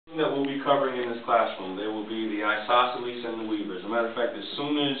that we'll be covering in this classroom. There will be the isosceles and the weavers. As a matter of fact, as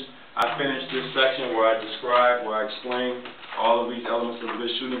soon as I finish this section where I explain all of these elements of the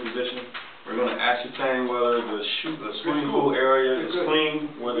good shooting position, we're going to ascertain whether the swimming pool area is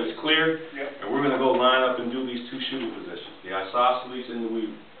clean, whether it's clear, and we're going to go line up and do these two shooting positions, the isosceles and the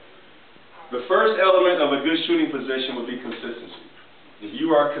weaver. The first element of a good shooting position would be consistency. If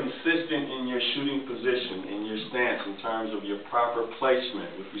you are consistent in your shooting position, in your stance, in terms of your proper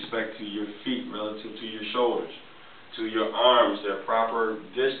placement with respect to your feet relative to your shoulders, to your arms, their proper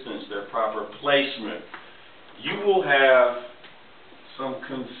distance, their proper placement, you will have some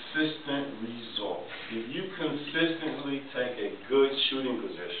consistent results. If you consistently take a good shooting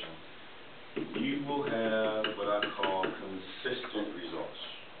position, you will have what I call consistent results.